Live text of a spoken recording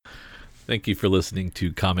Thank you for listening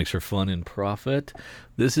to Comics for Fun and Profit.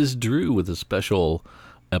 This is Drew with a special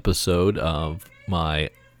episode of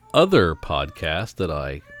my other podcast that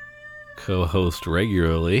I co-host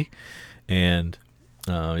regularly, and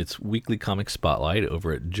it's Weekly Comic Spotlight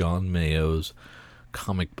over at John Mayo's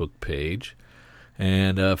comic book page.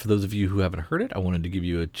 And for those of you who haven't heard it, I wanted to give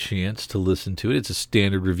you a chance to listen to it. It's a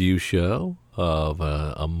standard review show of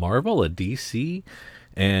a Marvel, a DC,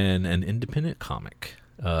 and an independent comic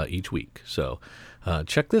each week. So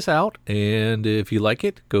check this out, and if you like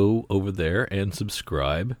it, go over there and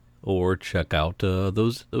subscribe or check out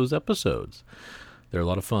those episodes. They're a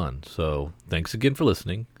lot of fun. So thanks again for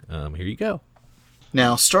listening. Here you go.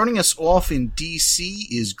 Now, starting us off in DC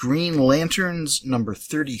is Green Lanterns number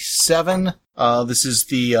 37. This is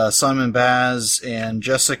the Simon Baz and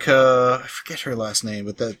Jessica, I forget her last name,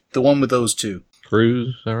 but the one with those two. Cruz,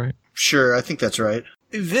 is that right? Sure, I think that's right.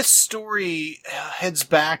 This story heads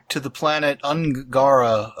back to the planet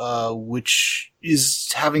Ungara, which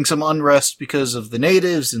is having some unrest because of the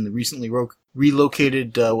natives and the recently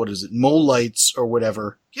relocated, Molites or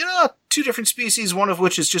whatever. You know, two different species, one of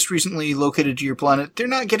which is just recently located to your planet. They're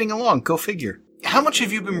not getting along, go figure. How much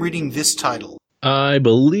have you been reading this title? I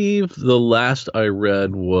believe the last I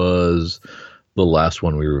read was the last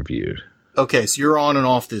one we reviewed. Okay, so you're on and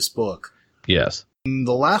off this book. Yes.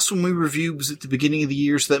 The last one we reviewed was at the beginning of the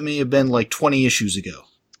year, so that may have been like 20 issues ago.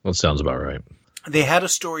 That sounds about right. They had a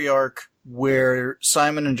story arc where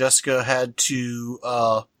Simon and Jessica had to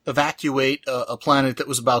evacuate a planet that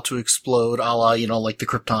was about to explode, a la, like the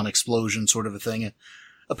Krypton explosion sort of a thing.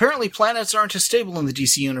 Apparently planets aren't as stable in the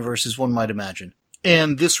DC universe as one might imagine.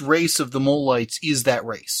 And this race of the Molites is that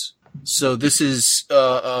race. So this is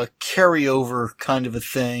a carryover kind of a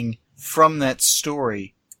thing from that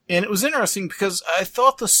story. And it was interesting because I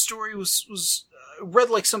thought the story was read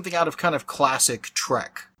like something out of kind of classic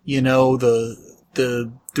Trek. You know,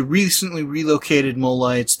 the recently relocated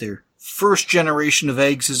Molites, their first generation of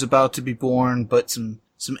eggs is about to be born, but some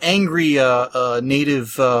angry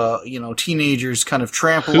native teenagers kind of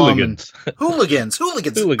trample Hooligans. on hooligans.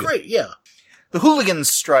 Great, yeah. The hooligans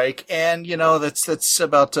strike, and that's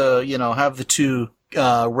about to have the two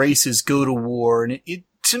races go to war. And it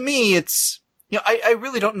to me, it's I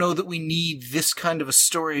really don't know that we need this kind of a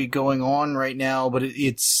story going on right now, but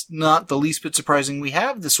it's not the least bit surprising we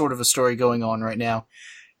have this sort of a story going on right now,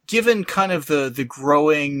 given kind of the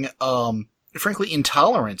growing, frankly,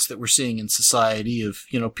 intolerance that we're seeing in society of,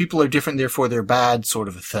 people are different, therefore they're bad sort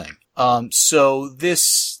of a thing. So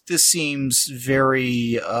this seems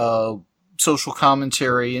very, social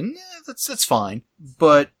commentary, and that's fine.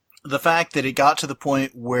 But the fact that it got to the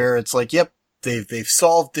point where it's like, yep, they've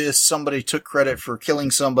solved this, somebody took credit for killing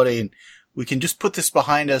somebody, and we can just put this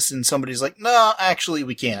behind us, and somebody's like, no, actually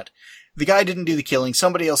we can't. The guy didn't do the killing,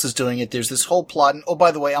 somebody else is doing it, there's this whole plot, and oh, by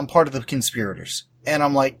the way, I'm part of the conspirators. And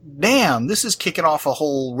I'm like, damn, this is kicking off a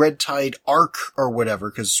whole Red Tide arc, or whatever,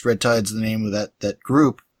 because Red Tide's the name of that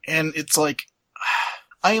group. And it's like,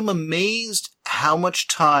 I am amazed how much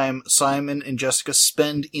time Simon and Jessica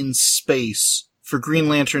spend in space for Green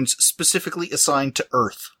Lanterns specifically assigned to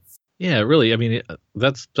Earth. Yeah, really. I mean,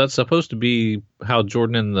 that's supposed to be Hal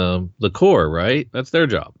Jordan and the Corps, right? That's their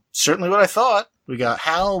job. Certainly what I thought. We got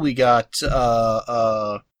Hal, we got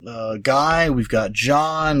Guy, we've got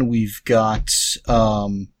John, we've got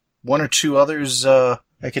one or two others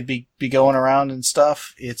that could be going around and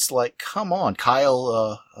stuff. It's like, come on.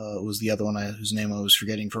 Kyle was the other one whose name I was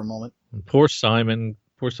forgetting for a moment. Poor Simon.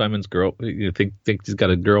 Poor Simon's girl. You think he's got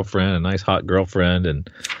a girlfriend, a nice hot girlfriend, and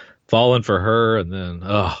falling for her, and then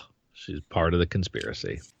she's part of the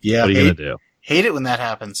conspiracy. Yeah, what are you gonna do? Hate it when that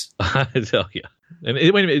happens. I tell you. And wait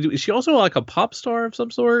a minute, is she also like a pop star of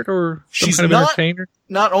some sort, or some kind of entertainer?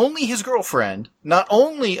 Not only his girlfriend, not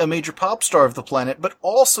only a major pop star of the planet, but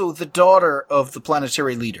also the daughter of the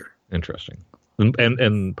planetary leader. Interesting.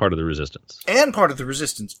 And part of the resistance. And part of the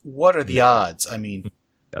resistance. What are the odds? I mean,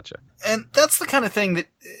 gotcha. And that's the kind of thing that,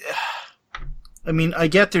 I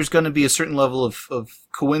get there's going to be a certain level of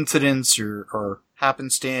coincidence or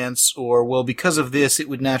happenstance, or, well, because of this, it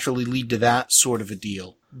would naturally lead to that sort of a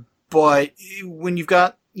deal. But when you've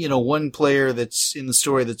got, one player that's in the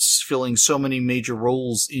story that's filling so many major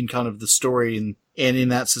roles in kind of the story and in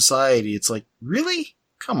that society, it's like, really?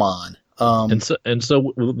 Come on. And so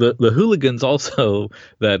the hooligans also,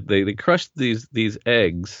 that they crushed these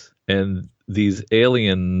eggs, and these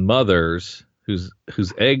alien mothers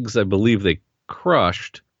whose eggs I believe they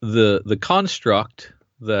crushed, the construct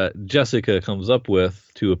that Jessica comes up with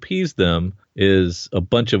to appease them is a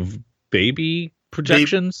bunch of baby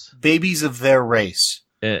projections, babies of their race.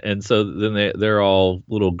 And so then they're all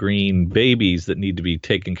little green babies that need to be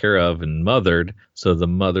taken care of and mothered. So the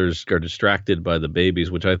mothers are distracted by the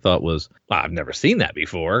babies, which I thought was, wow, I've never seen that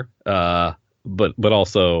before. But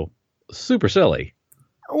also super silly.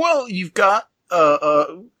 Well, you've got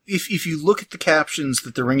if you look at the captions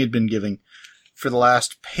that the Ring had been giving for the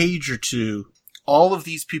last page or two, all of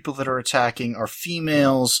these people that are attacking are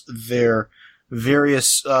females. Their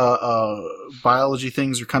various biology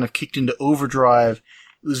things are kind of kicked into overdrive.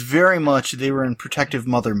 It was very much they were in protective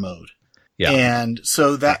mother mode. Yeah. And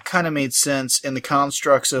so that kind of made sense. And the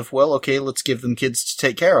constructs of, well, okay, let's give them kids to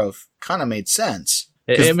take care of kind of made sense.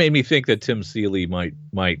 It made me think that Tim Seeley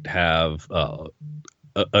might have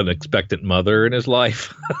an expectant mother in his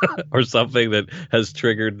life or something that has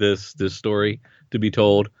triggered this story to be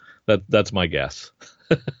told. That's my guess.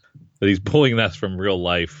 That he's pulling that from real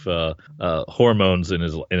life hormones in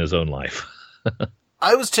his own life.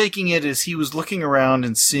 I was taking it as he was looking around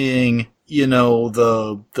and seeing,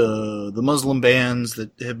 the Muslim bans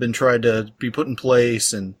that have been tried to be put in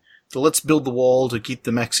place, and the let's build the wall to keep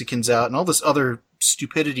the Mexicans out, and all this other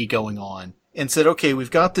stupidity going on, and said, okay, we've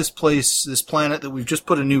got this place, this planet that we've just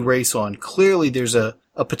put a new race on. Clearly there's a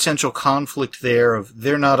potential conflict there of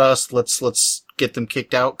they're not us, let's get them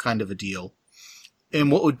kicked out kind of a deal.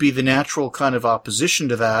 And what would be the natural kind of opposition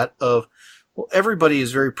to that of, well, everybody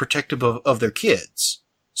is very protective of their kids.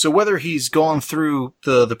 So whether he's gone through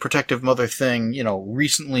the protective mother thing,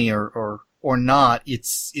 recently or not,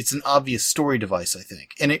 it's an obvious story device, I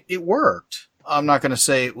think. And it worked. I'm not going to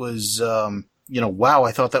say it was, wow,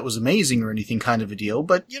 I thought that was amazing or anything kind of a deal,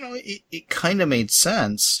 but, it kind of made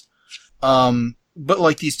sense. But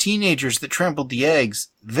like these teenagers that trampled the eggs,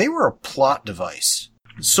 they were a plot device.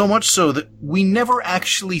 So much so that we never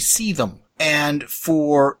actually see them. And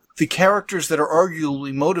for the characters that are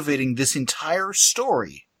arguably motivating this entire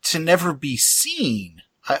story to never be seen,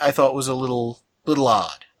 I thought was a little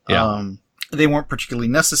odd. Yeah. They weren't particularly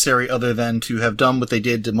necessary other than to have done what they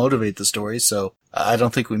did to motivate the story, so I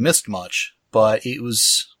don't think we missed much. But it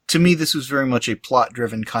was, to me, this was very much a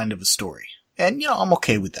plot-driven kind of a story. And, I'm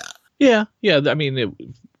okay with that. Yeah. I mean,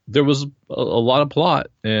 there was a lot of plot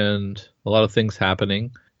and a lot of things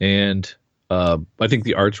happening, and I think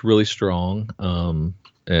the art's really strong,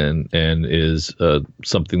 and is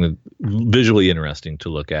something that visually interesting to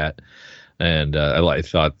look at. And I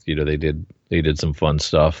thought they did some fun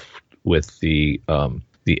stuff with the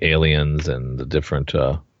aliens and the different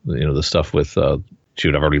the stuff with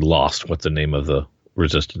shoot, I've already lost what the name of the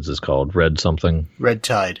resistance is called. Red something. Red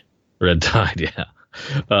Tide. Red Tide, yeah.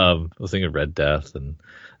 I was thinking Red Death, and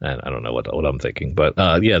I don't know what I'm thinking, but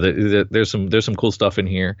there's some cool stuff in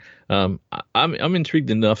here. I'm intrigued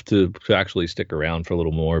enough to actually stick around for a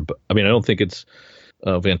little more. But I mean, I don't think it's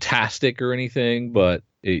fantastic or anything, but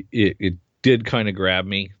it did kind of grab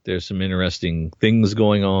me. There's some interesting things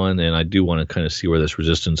going on, and I do want to kind of see where this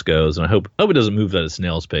resistance goes. And I hope it doesn't move at a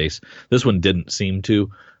snail's pace. This one didn't seem to,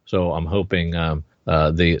 so I'm hoping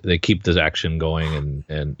they keep this action going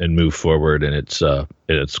and move forward, and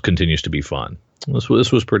it continues to be fun. This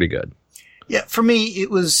was pretty good. Yeah, for me it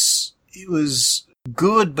was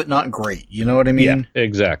good but not great. You know what I mean? Yeah,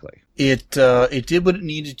 exactly. It did what it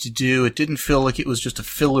needed to do. It didn't feel like it was just a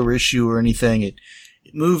filler issue or anything. It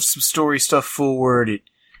moved some story stuff forward.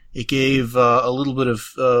 It gave a little bit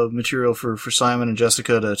of material for Simon and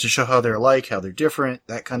Jessica to show how they're alike, how they're different,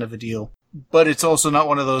 that kind of a deal. But it's also not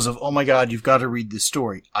one of those of, oh my god, you've got to read this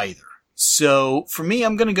story either. So for me,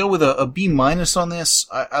 I'm going to go with a B- on this.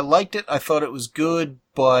 I liked it. I thought it was good,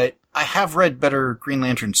 but I have read better Green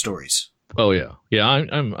Lantern stories. Oh yeah. Yeah,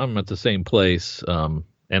 I'm at the same place.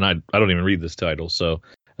 And I don't even read this title, so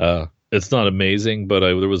it's not amazing, but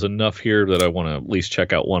there was enough here that I want to at least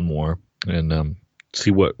check out one more and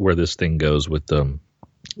see where this thing goes with the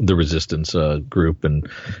resistance group and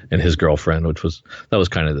his girlfriend, which was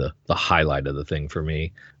kind of the highlight of the thing for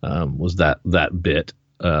me, was that bit,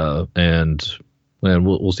 and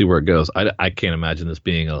we'll see where it goes. I can't imagine this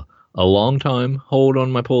being a long time hold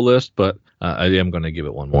on my pull list, but I am going to give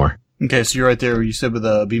it one more. Okay, so you're right there. You said with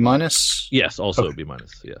a B-? Yes, also okay. B-.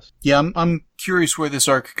 Yes. Yeah, I'm curious where this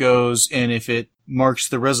arc goes, and if it marks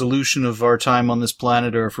the resolution of our time on this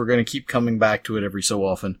planet, or if we're going to keep coming back to it every so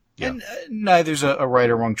often. Yeah. And neither's a right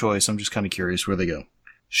or wrong choice. I'm just kind of curious where they go.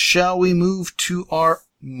 Shall we move to our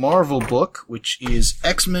Marvel book, which is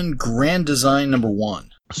X-Men Grand Design #1?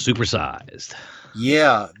 Supersized.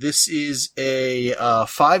 Yeah, this is a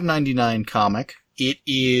 $5.99 comic. It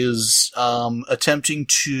is attempting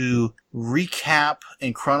to recap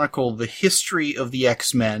and chronicle the history of the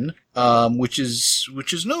X-Men, which is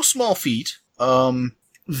no small feat.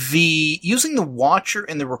 using the Watcher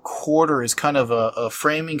and the Recorder as kind of a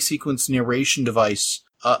framing sequence narration device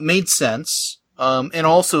made sense. And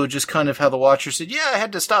also just kind of how the Watcher said, yeah, I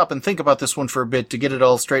had to stop and think about this one for a bit to get it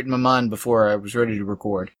all straight in my mind before I was ready to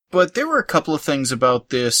record. But there were a couple of things about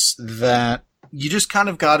this that you just kind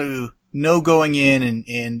of got to know going in, and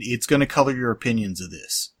it's going to color your opinions of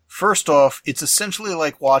this. First off, it's essentially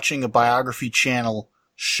like watching a biography channel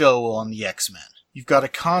show on the X-Men. You've got a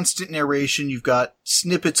constant narration, you've got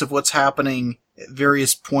snippets of what's happening at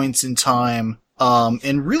various points in time,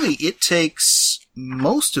 and really it takes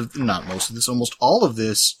almost all of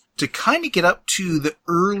this to kind of get up to the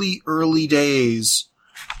early days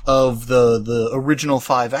of the original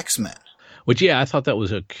 5 X-Men. Which, yeah, I thought that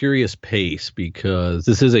was a curious pace because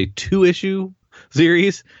this is a 2-issue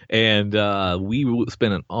series, and we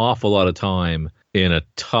spent an awful lot of time in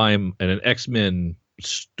an X-Men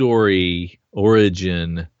story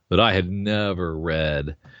origin that I had never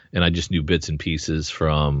read, and I just knew bits and pieces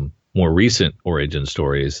from more recent origin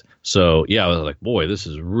stories. So, yeah, I was like, boy, this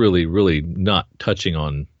is really, really not touching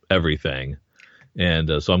on everything.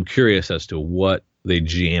 And so I'm curious as to what they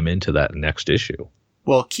jam into that next issue.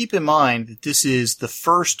 Well, keep in mind that this is the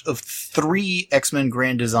first of 3 X-Men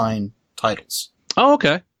Grand Design titles. Oh,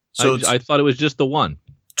 okay. So I thought it was just the one.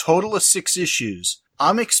 Total of 6 issues.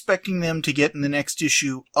 I'm expecting them to get in the next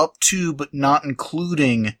issue up to, but not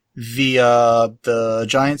including the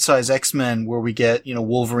giant size X-Men where we get,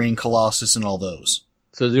 Wolverine, Colossus, and all those.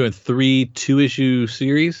 So they're doing 3 2-issue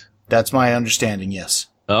series? That's my understanding, yes.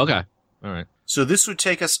 Oh, okay. All right. So this would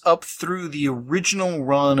take us up through the original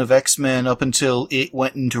run of X-Men up until it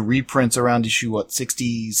went into reprints around issue,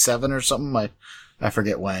 67 or something? I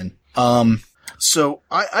forget when. So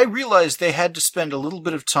I realized they had to spend a little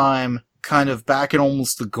bit of time kind of back in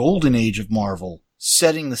almost the golden age of Marvel,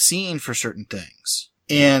 setting the scene for certain things.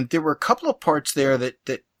 And there were a couple of parts there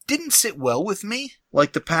that didn't sit well with me.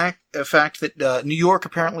 Like the fact that New York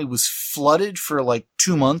apparently was flooded for like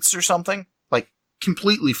 2 months or something. Like,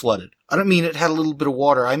 completely flooded. I don't mean it had a little bit of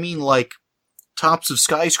water. I mean like tops of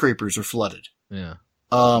skyscrapers are flooded. Yeah.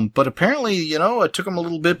 But apparently, it took them a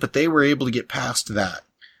little bit, but they were able to get past that.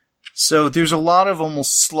 So there's a lot of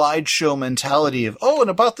almost slideshow mentality of, and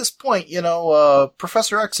about this point,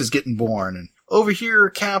 Professor X is getting born, and over here,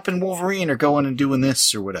 Cap and Wolverine are going and doing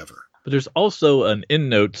this or whatever. But there's also an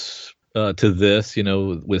endnotes to this,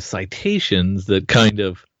 with citations that kind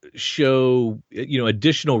of show,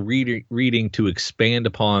 additional reading to expand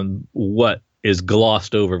upon what is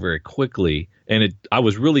glossed over very quickly. And I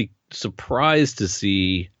was really surprised to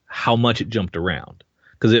see how much it jumped around,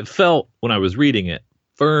 because it felt, when I was reading it,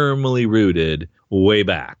 firmly rooted way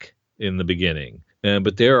back in the beginning.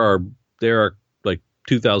 But there are like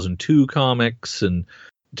 2002 comics and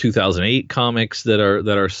 2008 comics that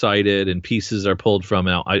are cited, and pieces are pulled from.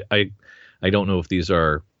 Now, I don't know if these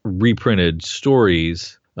are reprinted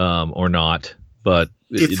stories or not, but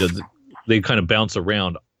they kind of bounce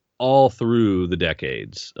around all through the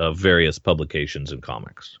decades of various publications and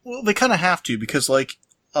comics. Well, they kind of have to, because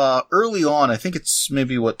early on, I think it's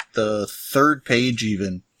maybe the 3rd page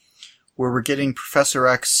even, where we're getting Professor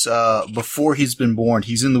X before he's been born.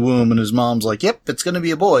 He's in the womb, and his mom's like, "Yep, it's going to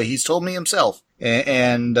be a boy. He's told me himself."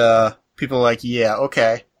 And people are like, "Yeah,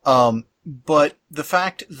 okay." But the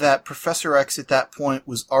fact that Professor X at that point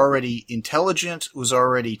was already intelligent, was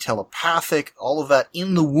already telepathic, all of that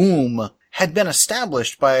in the womb had been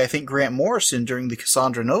established by, I think, Grant Morrison during the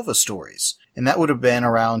Cassandra Nova stories. And that would have been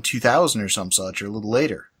around 2000 or some such, or a little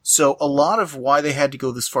later. So a lot of why they had to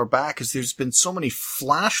go this far back is there's been so many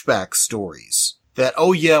flashback stories that,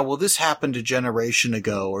 this happened a generation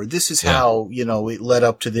ago, or this is how, it led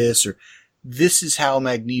up to this, or this is how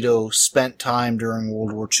Magneto spent time during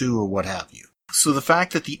World War II, or what have you. So the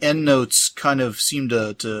fact that the endnotes kind of seem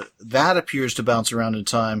that appears to bounce around in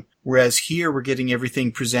time, whereas here we're getting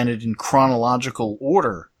everything presented in chronological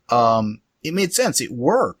order, it made sense. It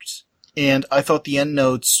worked. And I thought the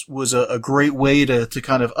endnotes was a great way to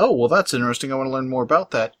kind of, that's interesting. I want to learn more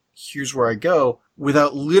about that. Here's where I go,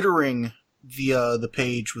 without littering the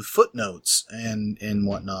page with footnotes and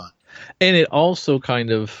whatnot. And it also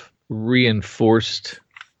kind of reinforced,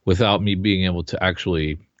 without me being able to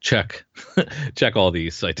actually check all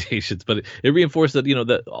these citations, but it reinforced that,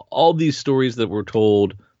 that all these stories that were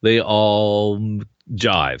told, they all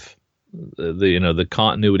jive. The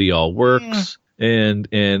continuity all works. And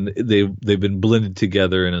they've been blended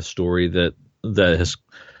together in a story that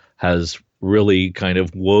has really kind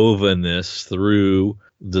of woven this through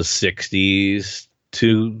the 60s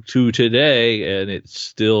to today, and it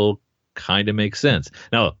still kind of makes sense.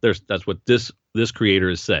 Now, that's what this creator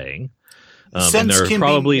is saying. Sense and there can are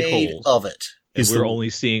probably be made holes of it. And we're only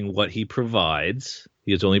seeing what he provides.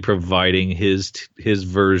 He is only providing his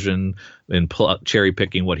version and cherry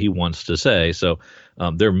picking what he wants to say. So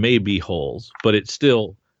there may be holes, but it's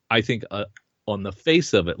still, I think, on the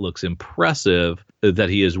face of it, looks impressive that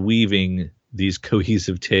he is weaving these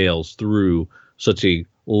cohesive tales through such a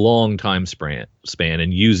long time span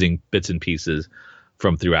and using bits and pieces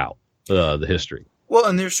from throughout the history. Well,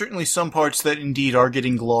 and there's certainly some parts that indeed are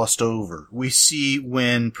getting glossed over. We see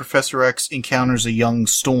when Professor X encounters a young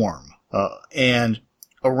Storm, and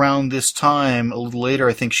around this time, a little later,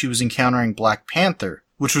 I think she was encountering Black Panther,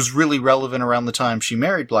 which was really relevant around the time she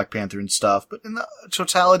married Black Panther and stuff, but in the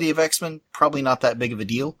totality of X-Men, probably not that big of a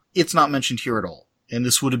deal. It's not mentioned here at all, and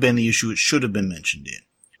this would have been the issue it should have been mentioned in.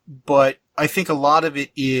 But I think a lot of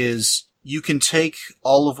it is, you can take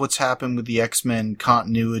all of what's happened with the X-Men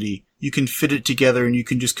continuity, you can fit it together, and you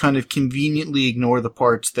can just kind of conveniently ignore the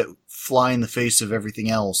parts that fly in the face of everything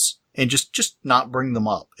else, and just not bring them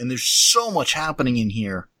up. And there's so much happening in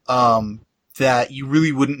here, that you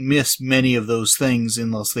really wouldn't miss many of those things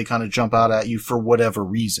unless they kind of jump out at you for whatever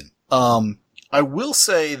reason. I will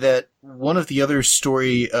say that one of the other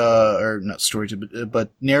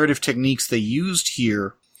but narrative techniques they used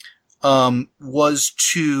here, was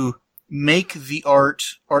to make the art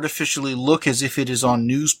artificially look as if it is on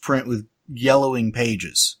newsprint with yellowing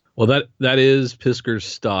pages. Well, that is Pisker's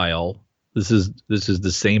style. This is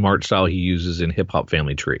the same art style he uses in Hip Hop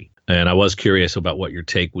Family Tree. And I was curious about what your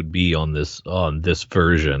take would be on this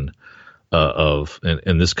version of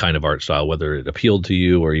this kind of art style, whether it appealed to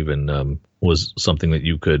you or even was something that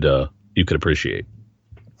you could appreciate.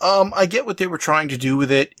 I get what they were trying to do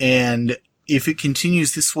with it, and if it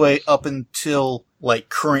continues this way up until like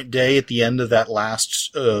current day at the end of that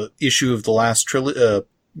last issue of the last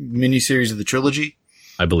miniseries of the trilogy,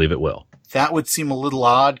 I believe it will. That would seem a little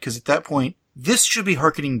odd, because at that point, this should be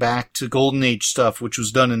hearkening back to Golden Age stuff, which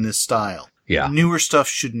was done in this style. Yeah. Newer stuff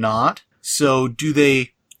should not. So do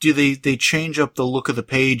they change up the look of the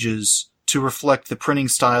pages to reflect the printing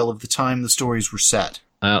style of the time the stories were set?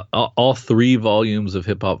 All 3 volumes of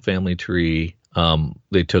Hip Hop Family Tree,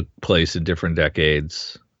 they took place in different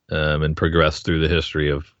decades, and progressed through the history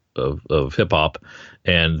of hip hop,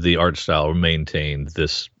 and the art style maintained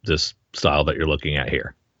this style that you're looking at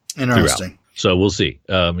here. Interesting. Throughout. So we'll see.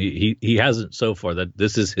 He hasn't so far, that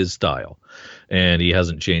this is his style, and he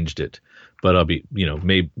hasn't changed it. But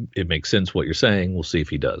maybe it makes sense what you're saying. We'll see if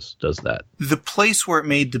he does that. The place where it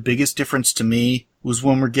made the biggest difference to me was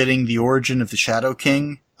when we're getting the origin of the Shadow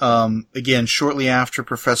King. Again, shortly after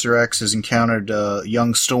Professor X has encountered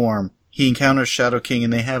young Storm, he encounters Shadow King,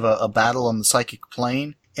 and they have a battle on the psychic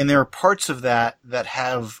plane. And there are parts of that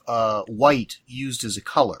have white used as a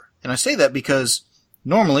color. And I say that because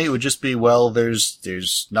normally it would just be, well,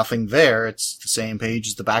 there's nothing there. It's the same page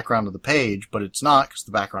as the background of the page, but it's not, because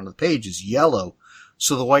the background of the page is yellow.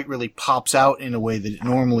 So the white really pops out in a way that it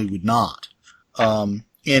normally would not. And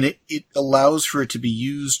it allows for it to be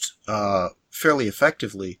used fairly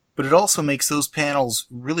effectively, but it also makes those panels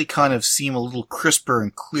really kind of seem a little crisper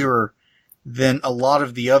and clearer than a lot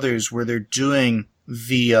of the others, where they're doing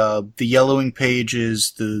the yellowing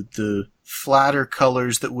pages, the flatter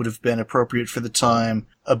colors that would have been appropriate for the time,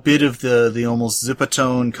 a bit of the almost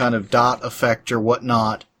zipatone kind of dot effect or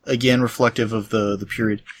whatnot, again reflective of the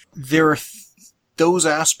period. There are those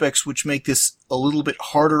aspects which make this a little bit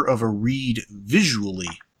harder of a read visually,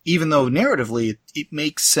 even though narratively it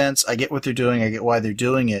makes sense. I get what they're doing, I get why they're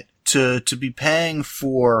doing it. To be paying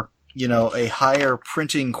for, a higher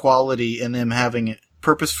printing quality and them having it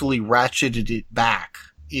purposefully ratcheted it back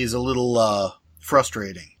is a little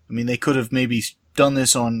frustrating. I mean, they could have maybe done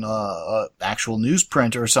this on actual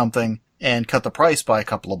newsprint or something and cut the price by a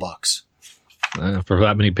couple of bucks. For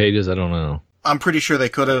that many pages, I don't know. I'm pretty sure they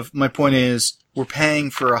could have. My point is, we're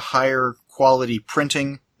paying for a higher quality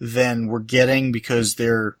printing than we're getting because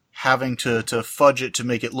they're having to fudge it to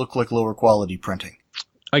make it look like lower quality printing.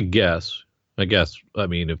 I guess. I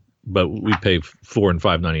mean, but we pay $4 and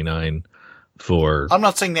 $5.99 for. I'm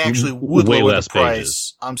not saying they actually would lower the price.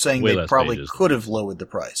 Pages. I'm saying they probably could have lowered the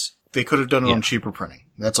price. They could have done it on cheaper printing.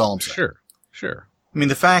 That's all I'm saying. Sure. I mean,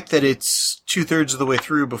 the fact that it's 2/3 of the way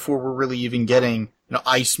through before we're really even getting,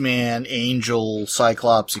 Iceman, Angel,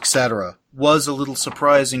 Cyclops, etc., was a little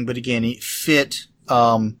surprising, but again, it fit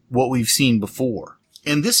what we've seen before.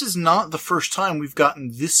 And this is not the first time we've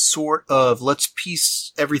gotten this sort of let's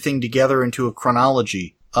piece everything together into a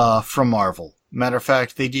chronology from Marvel. Matter of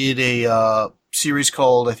fact, they did a series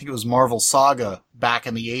called, I think it was Marvel Saga, back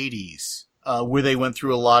in the 80s, where they went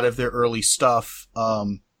through a lot of their early stuff,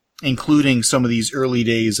 including some of these early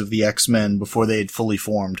days of the X-Men before they had fully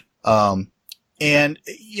formed. And,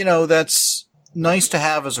 that's nice to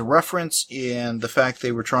have as a reference, and the fact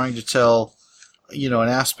they were trying to tell, an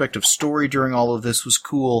aspect of story during all of this was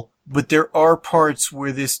cool. But there are parts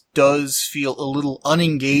where this does feel a little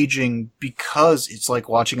unengaging because it's like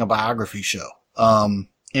watching a biography show. And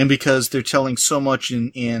because they're telling so much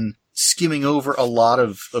in skimming over a lot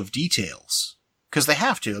of details. Because they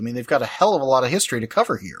have to. I mean, they've got a hell of a lot of history to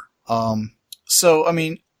cover here. So, I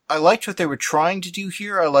mean, I liked what they were trying to do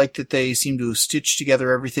here. I liked that they seemed to have stitched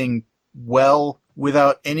together everything well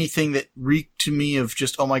without anything that reeked to me of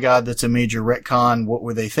just, oh my god, that's a major retcon, what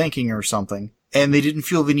were they thinking or something. And they didn't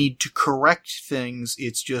feel the need to correct things.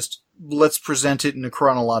 It's just, let's present it in a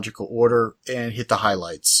chronological order and hit the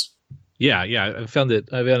highlights. Yeah, I found it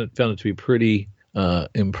to be pretty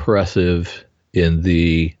impressive in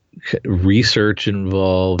the research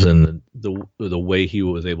involved and the way he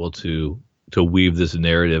was able to weave this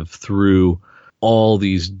narrative through all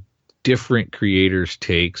these different creators'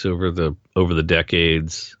 takes over the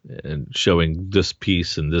decades, and showing this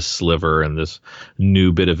piece and this sliver and this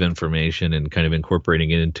new bit of information and kind of incorporating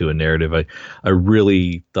it into a narrative. I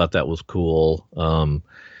really thought that was cool.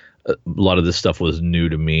 A lot of this stuff was new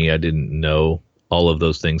to me. I didn't know all of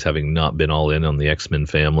those things, having not been all in on the X-Men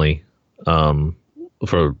family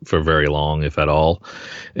for very long, if at all.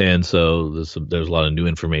 And so there's a lot of new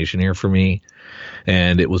information here for me,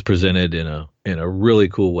 and it was presented in a really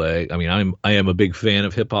cool way. I mean, I am a big fan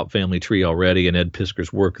of Hip Hop Family Tree already, and Ed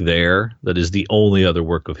Piskor's work there. That is the only other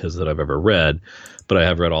work of his that I've ever read, but I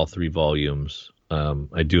have read all 3 volumes.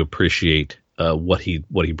 I do appreciate what he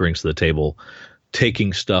brings to the table,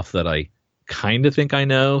 taking stuff that I kind of think I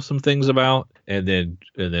know some things about, and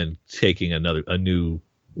then taking a new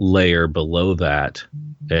layer below that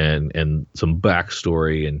and some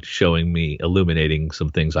backstory, and showing me, illuminating some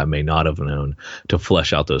things I may not have known, to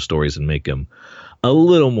flesh out those stories and make them a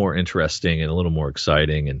little more interesting and a little more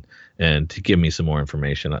exciting, and to give me some more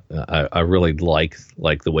information. I really like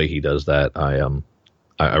the way he does that.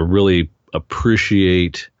 I really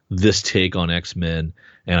appreciate this take on X-Men,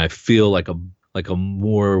 and I feel like a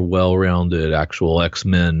more well-rounded actual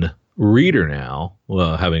X-Men reader now,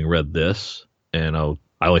 having read this. And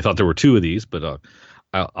I only thought there were 2 of these, but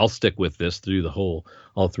I'll stick with this through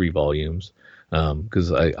all 3 volumes,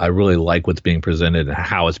 because I really like what's being presented and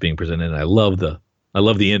how it's being presented. And I love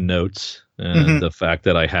the end notes and the fact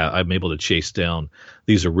that I'm able to chase down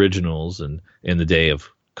these originals, and in the day of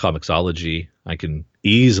Comixology, I can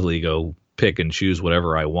easily go pick and choose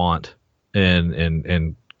whatever I want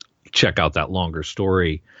and check out that longer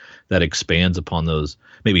story that expands upon those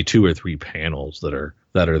maybe 2 or 3 panels that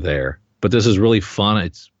are there. But this is really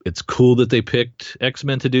fun. It's cool that they picked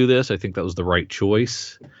X-Men to do this. I think that was the right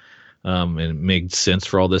choice. And it made sense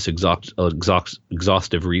for all this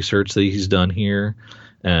exhaustive research that he's done here.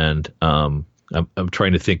 And I'm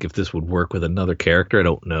trying to think if this would work with another character. I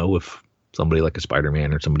don't know if somebody like a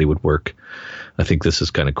Spider-Man or somebody would work. I think this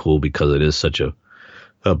is kind of cool because it is such a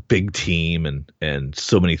big team, and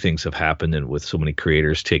so many things have happened, and with so many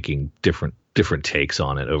creators taking different takes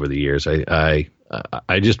on it over the years.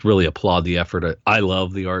 I just really applaud the effort. I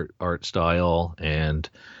love the art style, and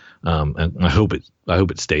I hope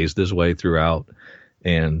it stays this way throughout.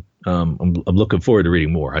 And I'm looking forward to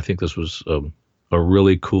reading more. I think this was a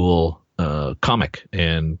really cool comic,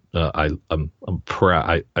 and I'm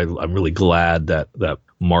proud. I'm really glad that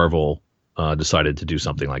Marvel decided to do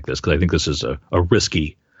something like this, because I think this is a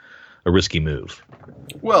risky move.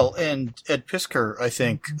 Well, and Ed Piskor, I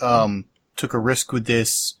think, took a risk with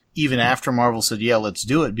this even after Marvel said, yeah, let's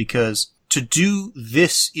do it, because to do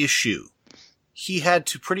this issue, he had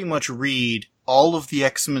to pretty much read all of the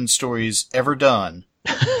X-Men stories ever done.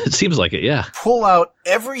 It seems like it, yeah. Pull out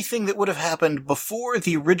everything that would have happened before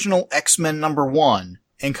the original X-Men #1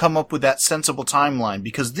 and come up with that sensible timeline,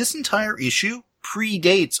 because this entire issue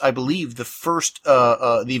predates, I believe, the first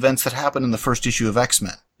the events that happened in the first issue of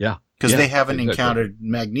X-Men. Yeah. Because they haven't encountered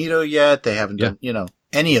Magneto yet. They haven't done,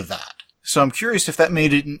 any of that. So I'm curious if that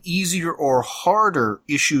made it an easier or harder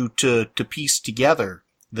issue to piece together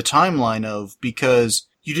the timeline of, because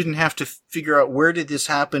you didn't have to figure out where did this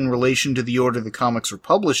happen in relation to the order the comics were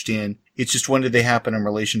published in. It's just when did they happen in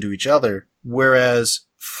relation to each other. Whereas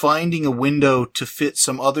finding a window to fit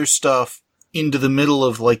some other stuff into the middle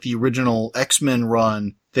of like the original X-Men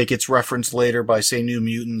run that gets referenced later by, say, New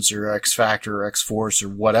Mutants or X-Factor or X-Force or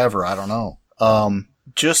whatever, I don't know.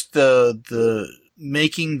 Just the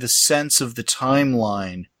making the sense of the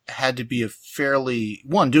timeline had to be a fairly,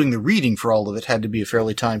 doing the reading for all of it had to be a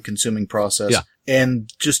fairly time-consuming process. Yeah.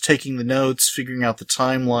 And just taking the notes, figuring out the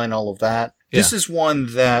timeline, all of that. Yeah. This is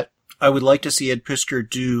one that I would like to see Ed Piskor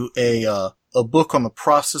do a book on the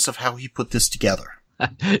process of how he put this together.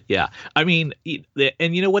 Yeah. I mean,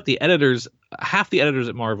 and you know what? Half the editors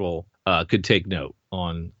at Marvel could take note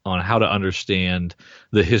on how to understand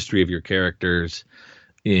the history of your characters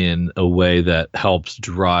in a way that helps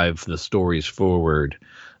drive the stories forward,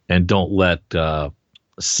 and don't let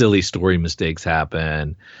silly story mistakes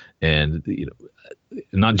happen. And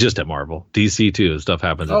not just at Marvel, DC too. Stuff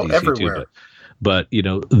happens at DC everywhere. too. But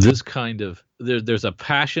this kind of there's a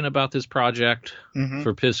passion about this project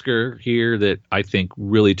for Pisker here that I think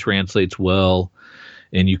really translates well,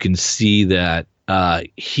 and you can see that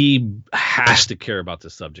he has to care about the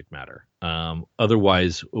subject matter.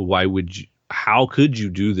 Otherwise, how could you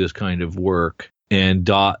do this kind of work and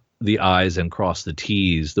dot the I's and cross the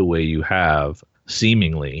T's the way you have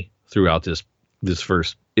seemingly throughout this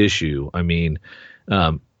first issue? I mean,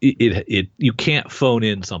 you can't phone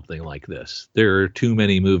in something like this. There are too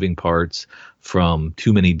many moving parts from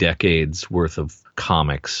too many decades worth of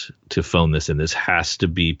comics to phone this in. This has to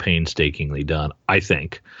be painstakingly done, I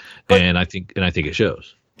think. And I think it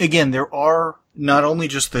shows. Again, there are not only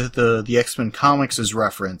just the X-Men comics as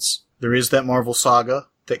reference. There is that Marvel Saga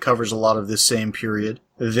that covers a lot of this same period.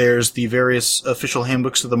 There's the various official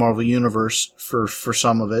handbooks of the Marvel Universe for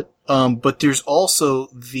some of it. But there's also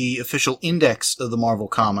the official index of the Marvel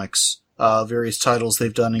Comics, various titles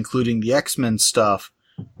they've done, including the X-Men stuff,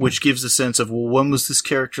 which gives a sense of, well, when was this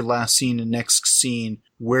character last seen and next seen?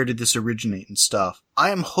 Where did this originate and stuff?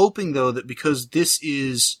 I am hoping, though, that because this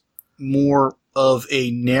is more of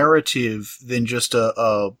a narrative than just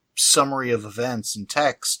a summary of events and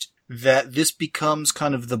text, that this becomes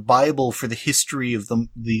kind of the Bible for the history of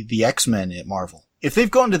the X-Men at Marvel. If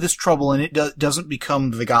they've gone to this trouble and it doesn't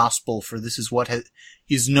become the gospel for this is what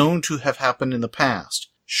is known to have happened in the past,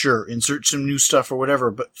 sure, insert some new stuff or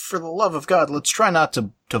whatever, but for the love of God, let's try not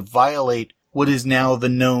to violate what is now the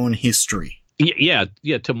known history. Yeah,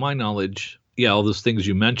 to my knowledge, all those things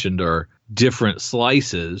you mentioned are different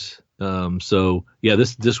slices. So,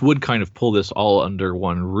 this would kind of pull this all under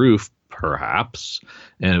one roof, perhaps,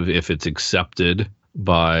 and if it's accepted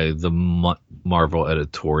by the Marvel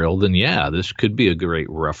editorial, then this could be a great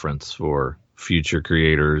reference for future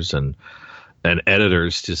creators and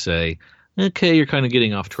editors to say, okay, you're kind of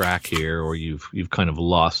getting off track here, or you've kind of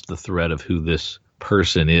lost the thread of who this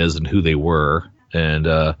person is and who they were, and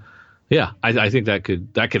I think that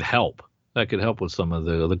could help. That could help with some of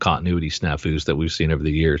the continuity snafus that we've seen over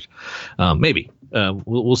the years. Maybe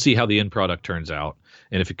we'll see how the end product turns out.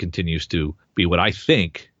 And if it continues to be what I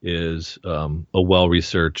think is a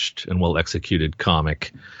well-researched and well-executed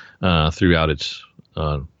comic throughout its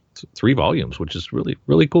 3 volumes, which is really,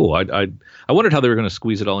 really cool. I wondered how they were going to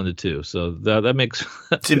squeeze it all into 2. So that makes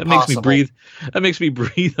me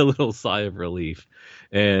breathe a little sigh of relief.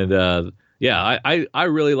 And I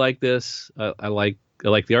really like this. I like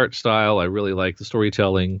the art style. I really like the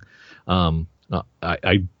storytelling.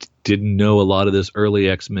 I didn't know a lot of this early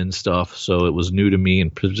X-Men stuff, so it was new to me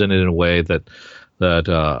and presented in a way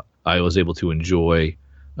that I was able to enjoy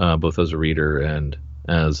both as a reader and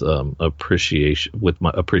as appreciation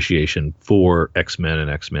for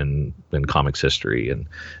X-Men and comics history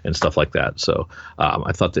and stuff like that. So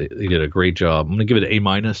I thought they did a great job. I'm going to give it an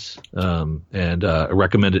A-, and I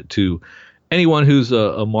recommend it to anyone who's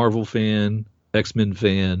a Marvel fan, X-Men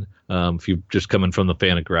fan. If you're just coming from the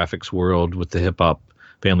Fantagraphics world with the hip hop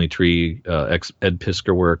family tree, Ed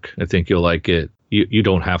Pisker work, I think you'll like it. You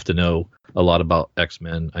don't have to know a lot about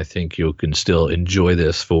X-Men. I think you can still enjoy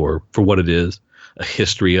this for what it is, a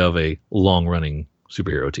history of a long running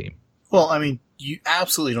superhero team. Well, I mean, you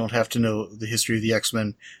absolutely don't have to know the history of the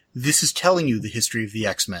X-Men. This is telling you the history of the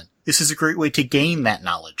X-Men. This is a great way to gain that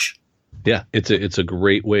knowledge. Yeah, it's a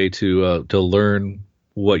great way to learn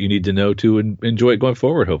what you need to know to enjoy it going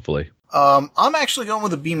forward, hopefully. I'm actually going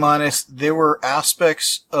with a B-. There were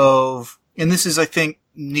aspects of, and this is, I think,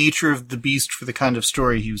 nature of the beast for the kind of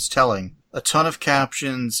story he was telling. A ton of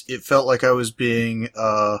captions. It felt like I was being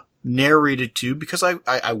narrated to, because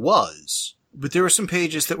I was. But there were some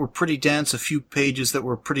pages that were pretty dense, a few pages that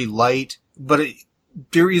were pretty light, but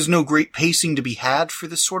there is no great pacing to be had for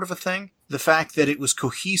this sort of a thing. The fact that it was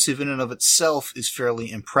cohesive in and of itself is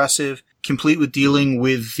fairly impressive, complete with dealing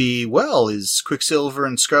with is Quicksilver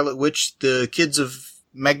and Scarlet Witch the kids of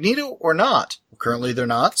Magneto or not? Well, currently they're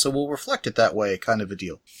not, so we'll reflect it that way, kind of a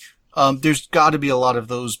deal. There's got to be a lot of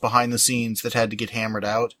those behind the scenes that had to get hammered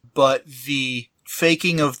out, but the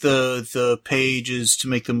faking of the pages to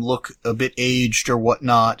make them look a bit aged or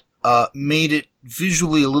whatnot made it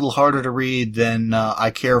visually a little harder to read than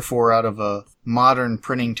I care for out of a modern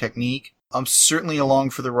printing technique. I'm certainly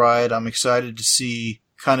along for the ride. I'm excited to see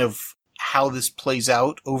kind of how this plays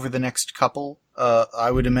out over the next couple.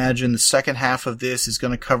 I would imagine the second half of this is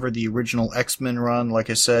going to cover the original X-Men run, like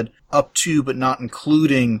I said, up to but not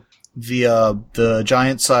including the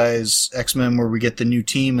giant size X-Men where we get the new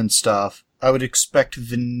team and stuff. I would expect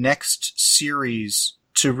the next series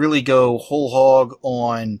to really go whole hog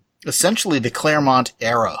on essentially the Claremont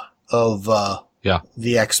era of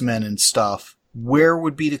the X-Men and stuff. Where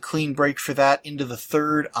would be the clean break for that into the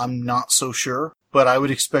third? I'm not so sure. But I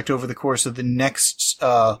would expect over the course of the next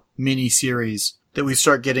mini-series that we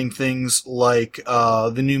start getting things like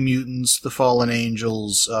the New Mutants, the Fallen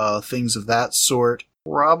Angels, things of that sort.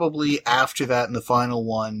 Probably after that in the final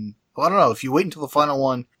one. Well, I don't know. If you wait until the final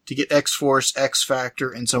one to get X-Force,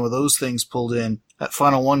 X-Factor, and some of those things pulled in, that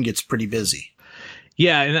final one gets pretty busy.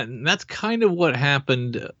 Yeah, and that's kind of what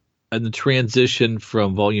happened in the transition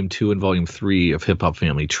from Volume 2 and Volume 3 of Hip Hop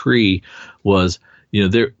Family Tree was,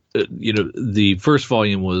 the first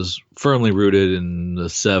volume was firmly rooted in the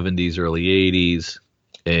 70s, early 80s,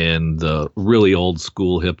 and the really old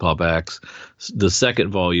school hip hop acts. The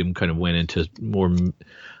second volume kind of went into more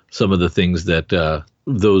some of the things that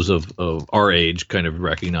those of our age kind of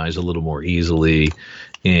recognize a little more easily.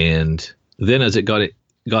 And then as it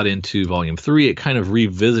got into Volume 3, it kind of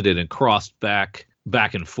revisited and crossed back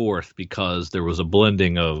and forth because there was a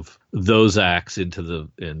blending of those acts into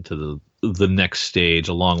the next stage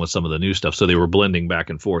along with some of the new stuff. So they were blending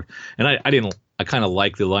back and forth. And I kind of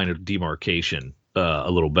like the line of demarcation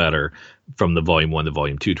a little better from the Volume 1 to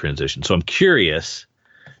Volume 2 transition. So I'm curious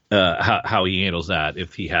how he handles that,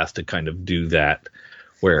 if he has to kind of do that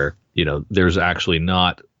where, there's actually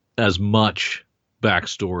not as much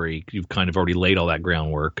backstory. You've kind of already laid all that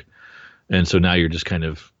groundwork. And so now you're just kind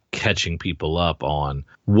of catching people up on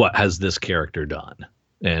what has this character done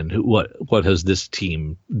and what has this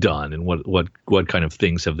team done and what kind of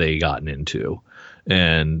things have they gotten into.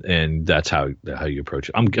 And that's how you approach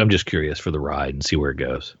it. I'm just curious for the ride and see where it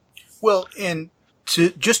goes. Well, and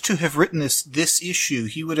to have written this issue,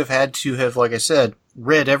 he would have had to have, like I said,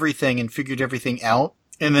 read everything and figured everything out,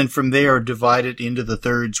 and then from there divide it into the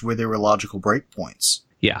thirds where there were logical breakpoints.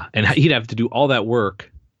 Yeah, and he'd have to do all that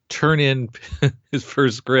work, turn in his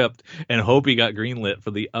first script, and hope he got greenlit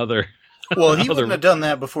for the other. Well, he wouldn't have done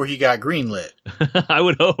that before he got greenlit. I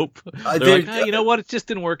would hope. You know what? It just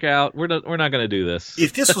didn't work out. We're not going to do this.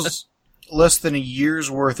 If this was less than a year's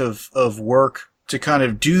worth of work to kind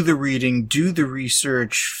of do the reading, do the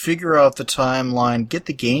research, figure out the timeline, get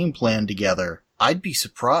the game plan together, I'd be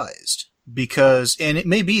surprised. And it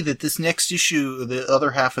may be that this next issue, the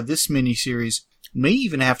other half of this miniseries, may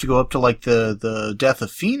even have to go up to like the Death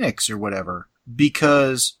of Phoenix or whatever,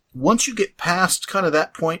 because once you get past kind of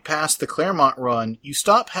that point, past the Claremont run, you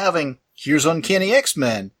stop having, here's Uncanny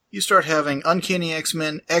X-Men. You start having Uncanny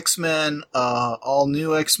X-Men, X-Men, All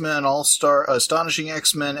New X-Men, All-Star, Astonishing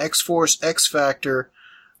X-Men, X-Force, X-Factor,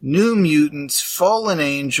 New Mutants, Fallen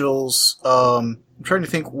Angels. I'm trying to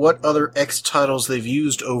think what other X titles they've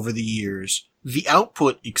used over the years. The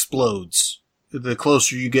output explodes the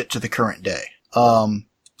closer you get to the current day.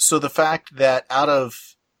 So the fact that out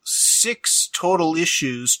of 6 total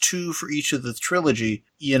issues, 2 for each of the trilogy,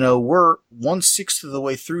 we're 1/6 of the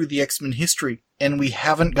way through the X-Men history, and we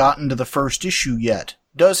haven't gotten to the first issue yet.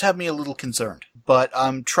 Does have me a little concerned. But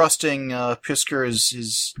I'm trusting Pisker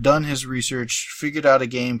has done his research, figured out a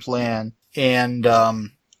game plan, and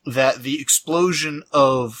that the explosion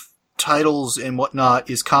of titles and whatnot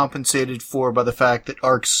is compensated for by the fact that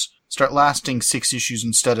arcs start lasting 6 issues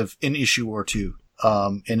instead of an issue or 2,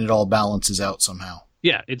 and it all balances out somehow.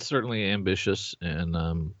 Yeah, it's certainly ambitious, and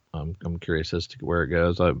I'm curious as to where it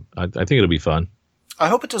goes. I think it'll be fun. I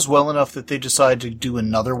hope it does well enough that they decide to do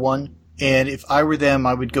another one. And if I were them,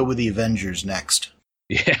 I would go with the Avengers next.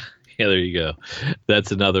 Yeah, there you go.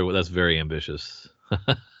 That's very ambitious.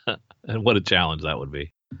 And what a challenge that would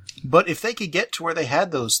be. But if they could get to where they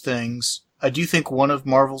had those things, I do think one of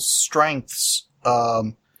Marvel's strengths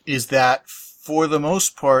is that for the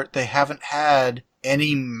most part, they haven't had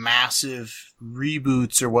any massive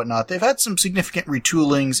reboots or whatnot. They've had some significant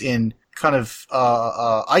retoolings in kind of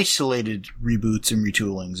isolated reboots and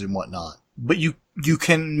retoolings and whatnot. But you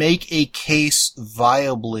can make a case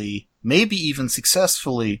viably, maybe even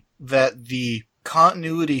successfully, that the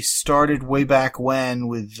continuity started way back when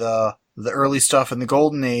with the early stuff in the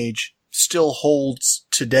Golden Age still holds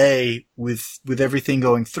today with everything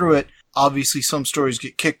going through it. Obviously, some stories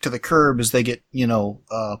get kicked to the curb as they get,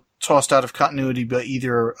 tossed out of continuity by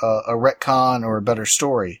either a retcon or a better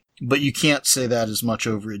story. But you can't say that as much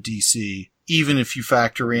over at DC, even if you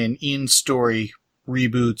factor in story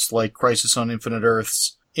reboots like Crisis on Infinite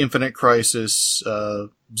Earths, Infinite Crisis,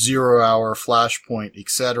 0 Hour, Flashpoint,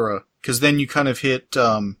 etc. Because then you kind of hit,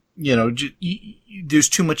 there's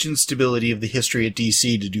too much instability of the history at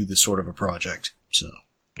DC to do this sort of a project. So.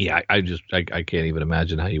 Yeah, I can't even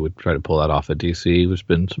imagine how you would try to pull that off at DC. There's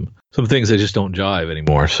been some things that just don't jive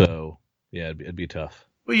anymore. So, yeah, it'd be tough.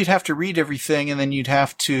 Well, you'd have to read everything, and then you'd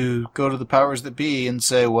have to go to the powers that be and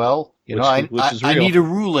say, well, I need a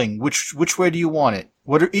ruling. Which way do you want it?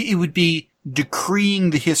 It would be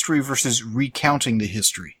decreeing the history versus recounting the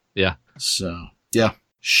history. Yeah. So, yeah.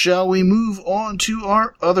 Shall we move on to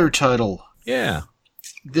our other title? Yeah.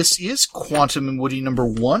 This is Quantum and Woody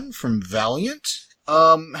 #1 from Valiant.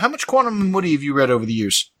 How much Quantum and Woody have you read over the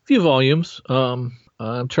years? A few volumes. I'm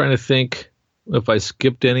trying to think if I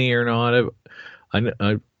skipped any or not.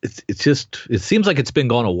 It seems like it's been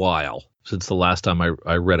gone a while since the last time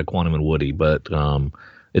I read a Quantum and Woody, but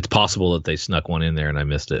it's possible that they snuck one in there and I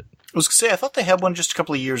missed it. I was going to say, I thought they had one just a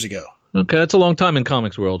couple of years ago. Okay, that's a long time in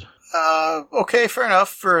comics world. Okay, fair enough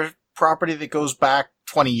for a property that goes back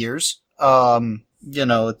 20 years.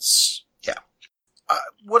 It's, yeah.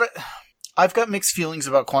 I've got mixed feelings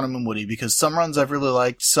about Quantum and Woody because some runs I've really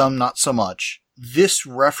liked, some not so much. This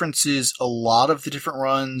references a lot of the different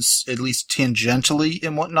runs, at least tangentially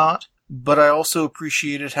and whatnot, but I also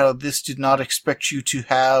appreciated how this did not expect you to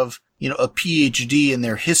have, a PhD in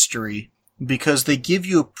their history, because they give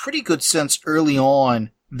you a pretty good sense early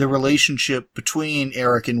on the relationship between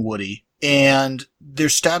Eric and Woody and their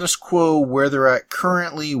status quo, where they're at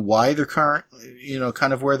currently, why they're kind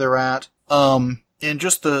of where they're at. And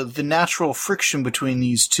just the natural friction between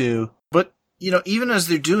these two. But, even as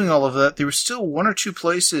they're doing all of that, there were still one or two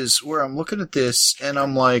places where I'm looking at this and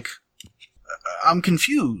I'm like, I'm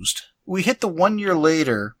confused. We hit the 1 year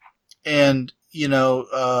later and,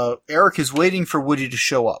 Eric is waiting for Woody to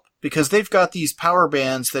show up because they've got these power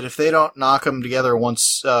bands that if they don't knock them together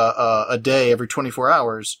once a day every 24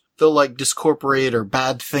 hours, they'll discorporate or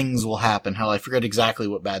bad things will happen. Hell, I forget exactly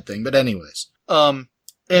what bad thing, but anyways.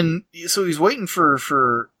 And so he's waiting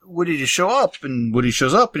for Woody to show up, and Woody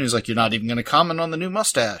shows up, and he's like, you're not even going to comment on the new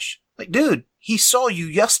mustache. Dude, he saw you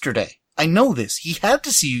yesterday. I know this. He had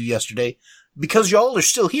to see you yesterday because y'all are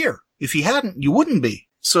still here. If he hadn't, you wouldn't be.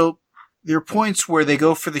 So there are points where they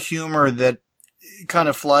go for the humor that kind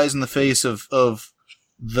of flies in the face of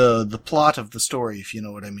the plot of the story, if you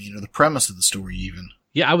know what I mean, or the premise of the story even.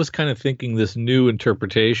 Yeah, I was kind of thinking this new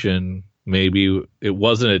interpretation, maybe it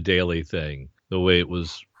wasn't a daily thing. The way it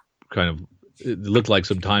was it looked like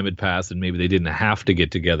some time had passed and maybe they didn't have to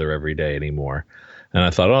get together every day anymore. And I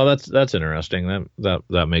thought, oh, that's interesting.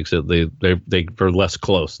 That makes it, they were less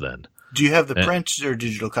close then. Do you have the print or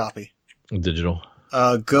digital copy? Digital.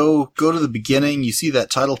 Go to the beginning. You see that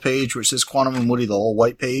title page where it says Quantum and Woody, the all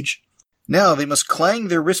white page. Now they must clang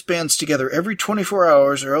their wristbands together every 24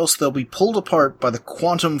 hours or else they'll be pulled apart by the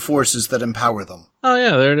quantum forces that empower them. Oh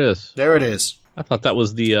yeah, there it is. There it is. I thought that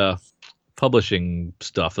was the, publishing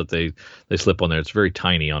stuff that they slip on there. It's very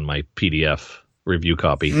tiny on my PDF review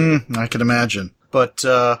copy. I can imagine. But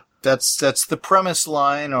that's the premise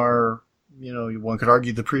line, or one could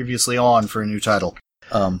argue the previously on for a new title.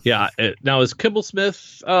 Now has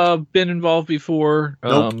Kibblesmith been involved before?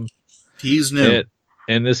 Nope. He's new.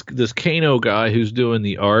 And this Kano guy who's doing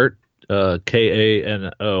the art,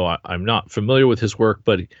 Kano, I'm not familiar with his work,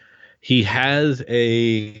 but he has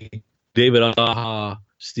a David Aja,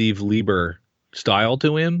 Steve Lieber style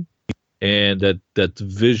to him, and that's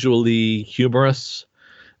visually humorous,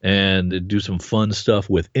 and do some fun stuff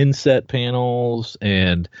with inset panels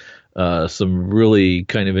and some really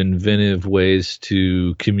kind of inventive ways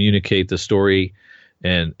to communicate the story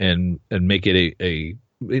and make it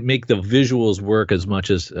make the visuals work as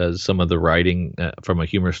much as some of the writing from a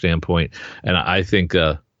humor standpoint. And I think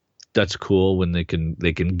that's cool when they can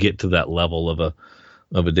get to that level of a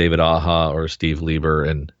David Aja or Steve Lieber,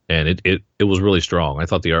 and it was really strong. I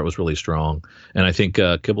thought the art was really strong, and I think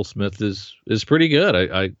Kibblesmith is pretty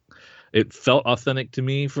good. It felt authentic to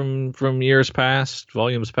me from volumes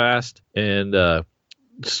past, and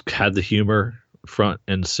just had the humor front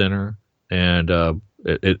and center, and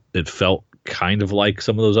it felt kind of like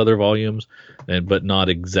some of those other volumes, but not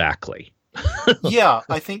exactly. Yeah,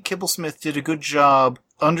 I think Kibblesmith did a good job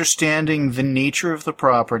understanding the nature of the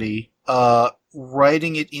property,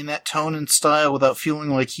 writing it in that tone and style without feeling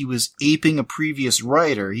like he was aping a previous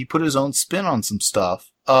writer. He put his own spin on some stuff.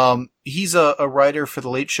 He's a writer for The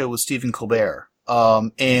Late Show with Stephen Colbert.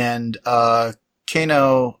 And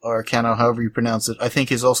Kano, however you pronounce it, I think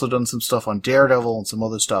has also done some stuff on Daredevil and some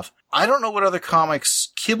other stuff. I don't know what other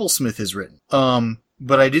comics Kibblesmith has written.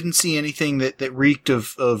 But I didn't see anything that reeked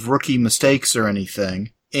of rookie mistakes or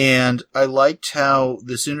anything. And I liked how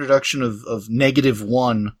this introduction of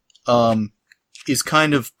 -1, is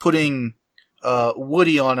kind of putting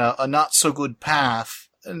Woody on a not so good path.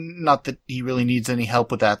 Not that he really needs any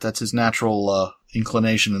help with that. That's his natural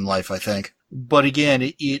inclination in life, I think. But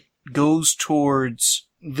again, it goes towards,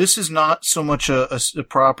 this is not so much a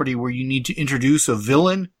property where you need to introduce a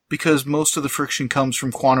villain, because most of the friction comes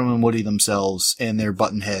from Quantum and Woody themselves and their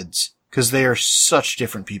button heads, because they are such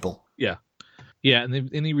different people. Yeah. Yeah,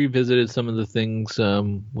 and he revisited some of the things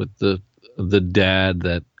with the dad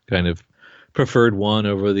that kind of preferred one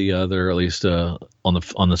over the other, at least on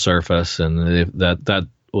the surface, and that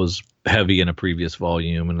was heavy in a previous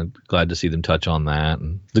volume, and I'm glad to see them touch on that.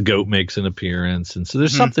 And the goat makes an appearance, and so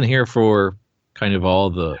there's something here for kind of all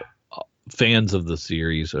the fans of the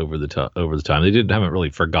series over the time. They haven't really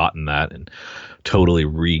forgotten that and totally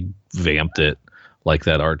revamped it like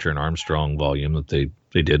that Archer and Armstrong volume that they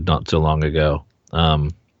did not so long ago.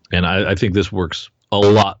 And I think this works a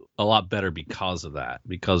lot better because of that,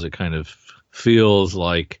 because it kind of feels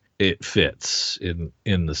like it fits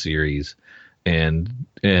in the series, but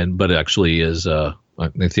it actually is. I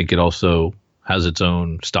think it also has its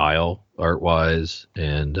own style art wise,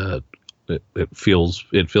 and it feels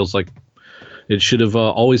like it should have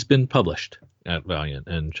always been published at Valiant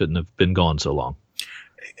and shouldn't have been gone so long.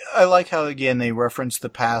 I like how, again, they reference the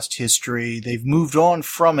past history. They've moved on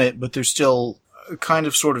from it, but they're still kind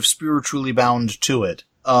of sort of spiritually bound to it.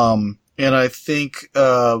 And I think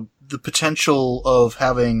the potential of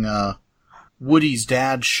having Woody's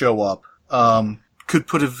dad show up could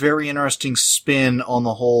put a very interesting spin on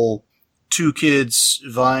the whole two kids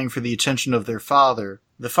vying for the attention of their father.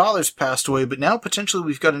 The father's passed away, but now potentially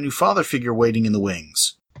we've got a new father figure waiting in the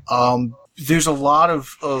wings. There's a lot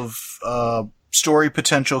of story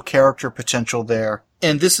potential, character potential there.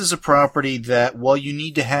 And this is a property that, while you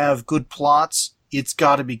need to have good plots, it's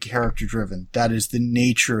got to be character driven. That is the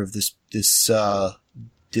nature of this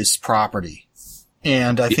property.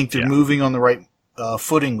 And I think they're moving on the right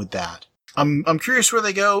footing with that. I'm curious where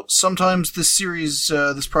they go. Sometimes this series,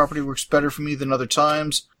 this property works better for me than other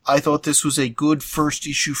times. I thought this was a good first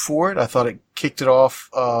issue for it. I thought it kicked it off,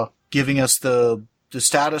 giving us the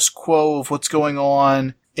status quo of what's going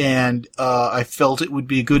on. And I felt it would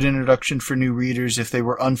be a good introduction for new readers if they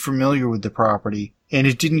were unfamiliar with the property. And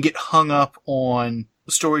it didn't get hung up on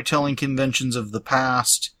storytelling conventions of the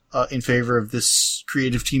past in favor of this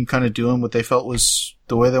creative team kind of doing what they felt was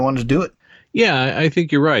the way they wanted to do it. Yeah, I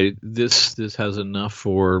think you're right. This has enough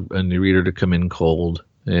for a new reader to come in cold,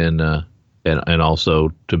 and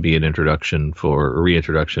also to be an introduction for a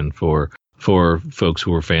reintroduction for folks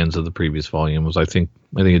who were fans of the previous volumes. I think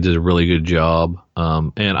it did a really good job,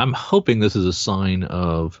 and I'm hoping this is a sign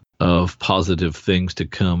of positive things to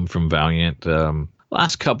come from Valiant.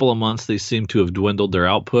 Last couple of months, they seem to have dwindled their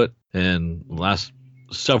output, and last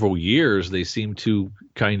several years, they seem to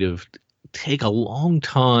kind of take a long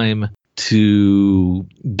time to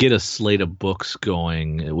get a slate of books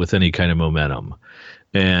going with any kind of momentum.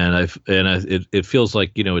 And it feels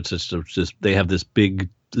like, it's just they have this big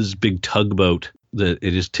tugboat that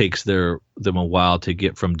it just takes them a while to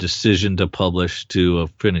get from decision to publish to a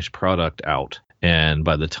finished product out. And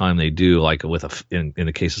by the time they do, like in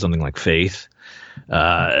the case of something like Faith,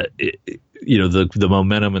 the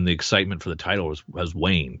momentum and the excitement for the title has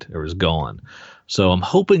waned or is gone. So I'm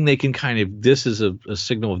hoping they can this is a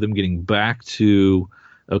signal of them getting back to,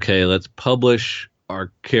 okay, let's publish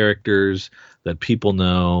our characters that people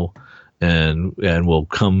know and will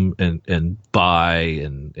come and buy,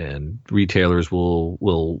 and retailers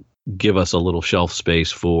will give us a little shelf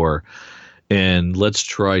space for, and let's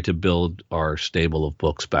try to build our stable of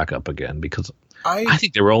books back up again, because I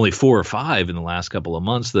think there were only 4 or 5 in the last couple of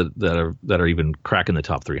months that are even cracking the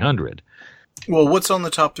top 300. Well, what's on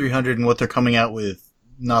the top 300 and what they're coming out with,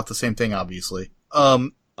 not the same thing, obviously.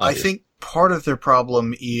 I think part of their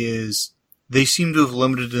problem is they seem to have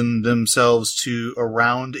limited themselves to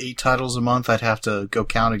around 8 titles a month. I'd have to go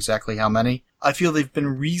count exactly how many. I feel they've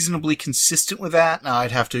been reasonably consistent with that. Now,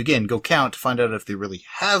 I'd have to, again, go count to find out if they really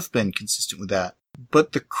have been consistent with that.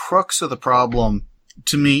 But the crux of the problem,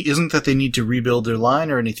 to me, isn't that they need to rebuild their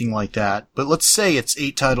line or anything like that. But let's say it's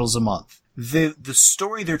 8 titles a month. The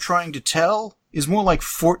story they're trying to tell is more like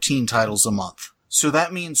 14 titles a month. So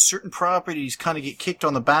that means certain properties kind of get kicked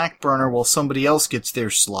on the back burner while somebody else gets their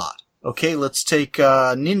slot. Okay, let's take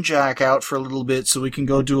Ninjak out for a little bit so we can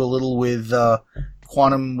go do a little with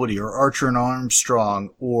Quantum Woody or Archer and Armstrong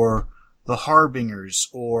or the Harbingers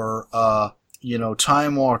or,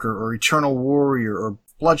 Time Walker or Eternal Warrior or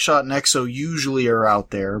Bloodshot and Exo usually are out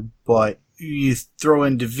there, but you throw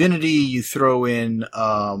in Divinity, you throw in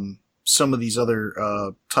some of these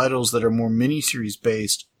other titles that are more miniseries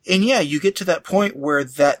based. And yeah, you get to that point where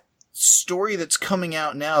that story that's coming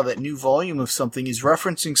out now, that new volume of something, is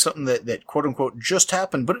referencing something that quote unquote just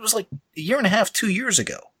happened, but it was like a year and a half, 2 years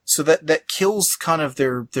ago. So that kills kind of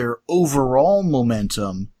their overall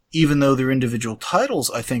momentum, even though their individual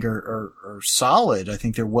titles, I think, are solid. I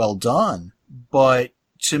think they're well done. But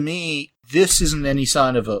to me, this isn't any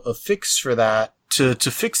sign of a fix for that. To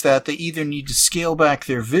fix that, they either need to scale back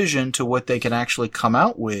their vision to what they can actually come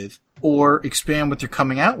out with, or expand what they're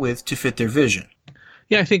coming out with to fit their vision.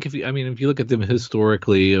 Yeah, I think if you look at them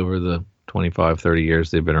historically over the 25, 30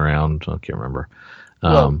 years they've been around, I can't remember.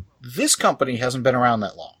 Well, this company hasn't been around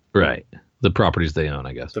that long. Right. The properties they own,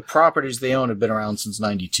 I guess. The properties they own have been around since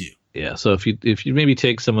 92. Yeah, so if you maybe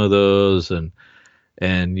take some of those and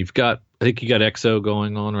you've got, I think you got EXO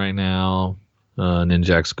going on right now,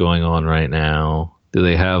 Ninjax going on right now. Do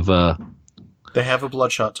they have They have a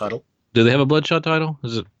Bloodshot title. Do they have a Bloodshot title?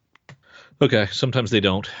 Is it okay? Sometimes they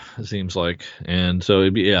don't. It seems like, and so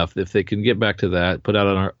it'd be, yeah, if they can get back to that, put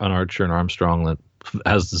out an Archer and Armstrong that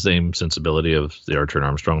has the same sensibility of the Archer and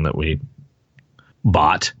Armstrong that we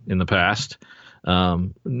bought in the past.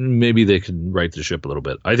 Maybe they could right the ship a little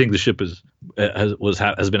bit. I think the ship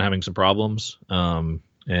has been having some problems, and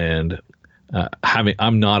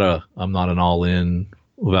I'm not an all-in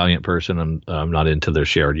Valiant person. I'm not into their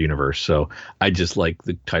shared universe, so I just like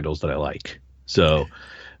the titles that I like. So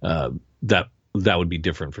that would be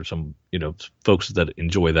different for some folks that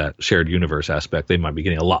enjoy that shared universe aspect. They might be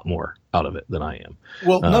getting a lot more out of it than I am.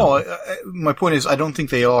 Well, no, my point is I don't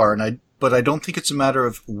think they are, but I don't think it's a matter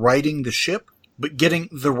of righting the ship, but getting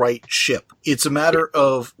the right ship. It's a matter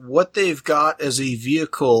of what they've got as a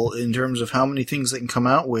vehicle in terms of how many things they can come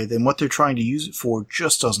out with, and what they're trying to use it for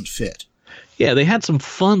just doesn't fit. Yeah, they had some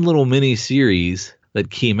fun little mini-series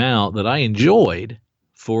that came out that I enjoyed,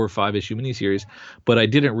 4 or 5 issue miniseries, but I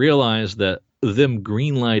didn't realize that them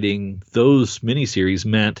greenlighting those miniseries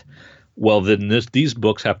meant, well, then these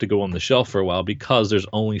books have to go on the shelf for a while because there's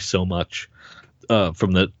only so much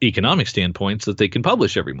from the economic standpoints that they can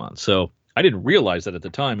publish every month. So I didn't realize that at the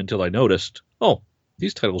time until I noticed, oh,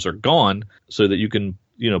 these titles are gone, so that you can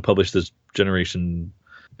publish this Generation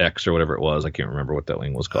X or whatever it was. I can't remember what that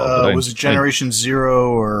thing was called. Was it Generation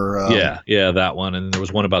Zero or? Yeah, that one. And there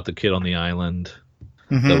was one about the kid on the island.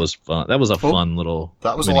 Mm-hmm. That was fun. That was a fun little.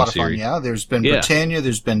 That was a lot of fun. Yeah, there's been Britannia,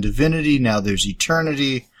 there's been Divinity, now there's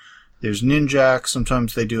Eternity, there's Ninjax.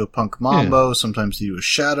 Sometimes they do a Punk Mambo, sometimes they do a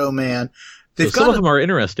Shadow Man. Some of them are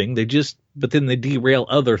interesting. But then they derail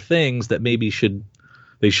other things that maybe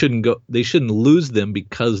they shouldn't lose them,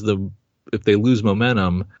 because if they lose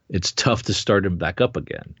momentum, it's tough to start them back up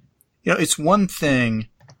again. It's one thing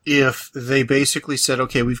if they basically said,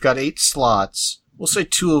 okay, we've got 8 slots. We'll say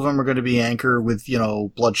 2 of them are going to be Anchor with,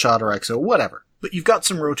 Bloodshot or EXO, whatever. But you've got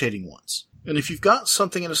some rotating ones. And if you've got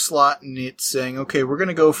something in a slot and it's saying, okay, we're going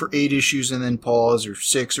to go for 8 issues and then pause, or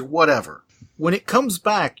 6 or whatever. When it comes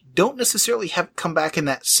back, don't necessarily have it come back in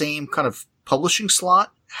that same kind of publishing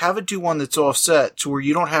slot. Have it do one that's offset to where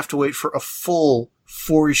you don't have to wait for a full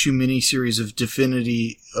 4-issue miniseries of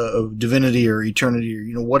Divinity or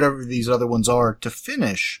Eternity or, whatever these other ones are to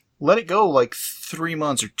finish. Let it go like 3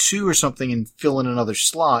 months or 2 or something and fill in another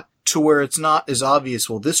slot to where it's not as obvious,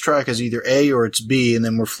 well, this track is either A or it's B, and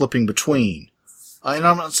then we're flipping between. And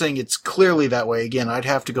I'm not saying it's clearly that way. Again, I'd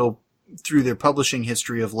have to go through their publishing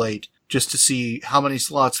history of late just to see how many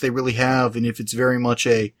slots they really have, and if it's very much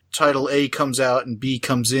a title A comes out and B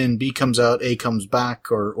comes in, B comes out, A comes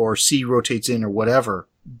back, or C rotates in or whatever.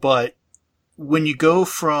 But when you go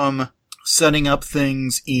from setting up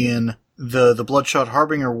things in the Bloodshot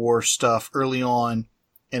Harbinger War stuff early on,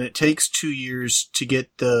 and it takes 2 years to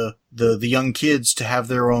get the young kids to have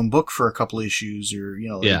their own book for a couple issues or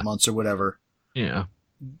 8 months or whatever. Yeah.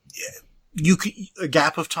 A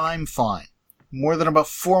gap of time, fine. More than about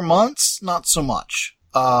 4 months, not so much.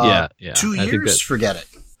 2 years, forget it.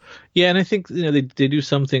 Yeah, and I think they do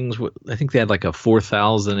some things. I think they had like a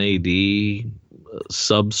 4000 AD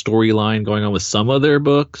sub storyline going on with some of their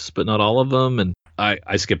books, but not all of them. And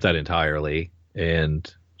I skipped that entirely, and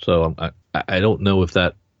so I don't know if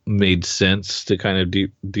that made sense to kind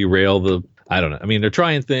of derail the. I don't know. I mean, they're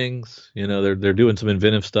trying things. They're doing some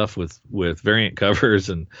inventive stuff with variant covers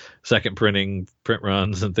and second print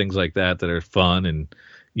runs and things like that are fun and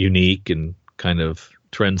unique and kind of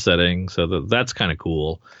trend setting. So that's kind of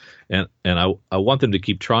cool. And I want them to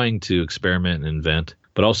keep trying to experiment and invent,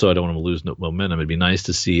 but also I don't want them to lose momentum. It'd be nice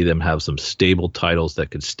to see them have some stable titles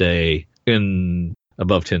that could stay in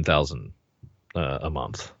above 10,000 a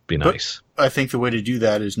month. Be nice. But I think the way to do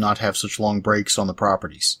that is not have such long breaks on the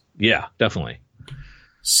properties. Yeah, definitely.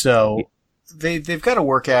 So they've got to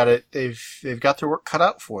work at it. They've got their work cut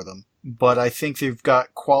out for them. but I think they've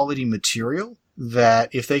got quality material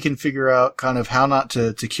that if they can figure out kind of how not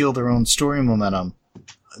to kill their own story momentum,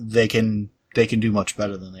 they can do much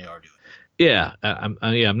better than they are doing. Yeah,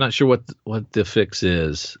 I'm not sure what the fix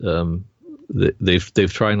is.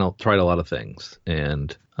 They've tried a lot of things,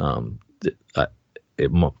 and I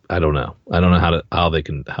don't know. I don't know how they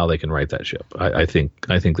can right that ship. I think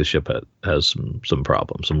the ship has some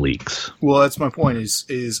problems, some leaks. Well, that's my point.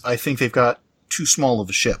 Is I think they've got too small of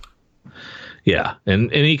a ship. Yeah,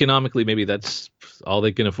 and economically, maybe that's all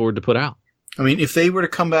they can afford to put out. I mean, if they were to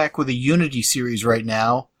come back with a Unity series right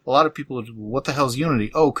now, a lot of people would, what the hell's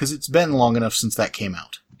Unity? Oh, because it's been long enough since that came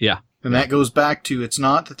out. Yeah. And that goes back to, it's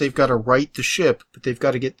not that they've got to right the ship, but they've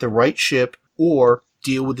got to get the right ship or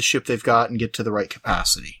deal with the ship they've got and get to the right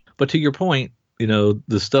capacity. But to your point,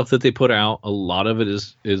 the stuff that they put out, a lot of it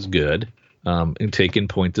is good. And taking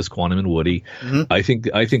point this Quantum and Woody, mm-hmm. I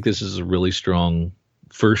think this is a really strong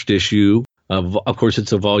first issue. Of course,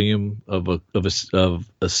 it's a volume of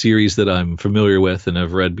a series that I'm familiar with and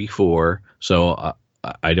I've read before, so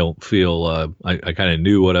I don't feel I kind of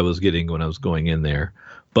knew what I was getting when I was going in there.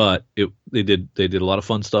 But they did a lot of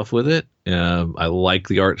fun stuff with it. I like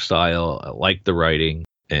the art style, I like the writing,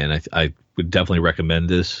 and I would definitely recommend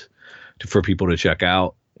this for people to check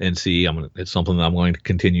out and see. It's something that I'm going to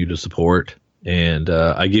continue to support, and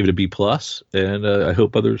I gave it a B+, and I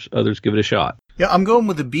hope others give it a shot. Yeah, I'm going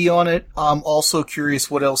with a B on it. I'm also curious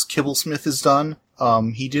what else Kibblesmith has done.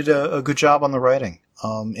 He did a good job on the writing.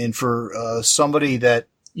 And for somebody that,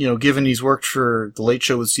 given he's worked for The Late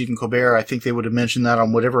Show with Stephen Colbert, I think they would have mentioned that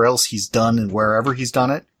on whatever else he's done and wherever he's done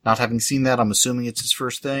it. Not having seen that, I'm assuming it's his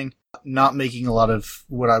first thing. Not making a lot of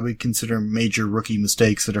what I would consider major rookie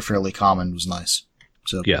mistakes that are fairly common was nice.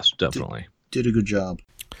 So yes, definitely. Did a good job.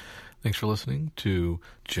 Thanks for listening to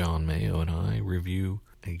John Mayo and I review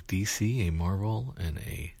a DC, a Marvel, and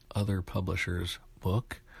a other publisher's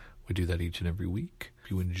book. We do that each and every week. If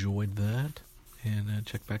you enjoyed that, and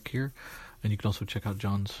check back here. And you can also check out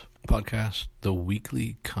John's podcast, The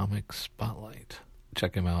Weekly Comic Spotlight.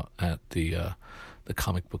 Check him out at the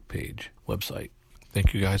comic book page website.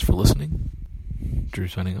 Thank you guys for listening. Drew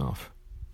signing off.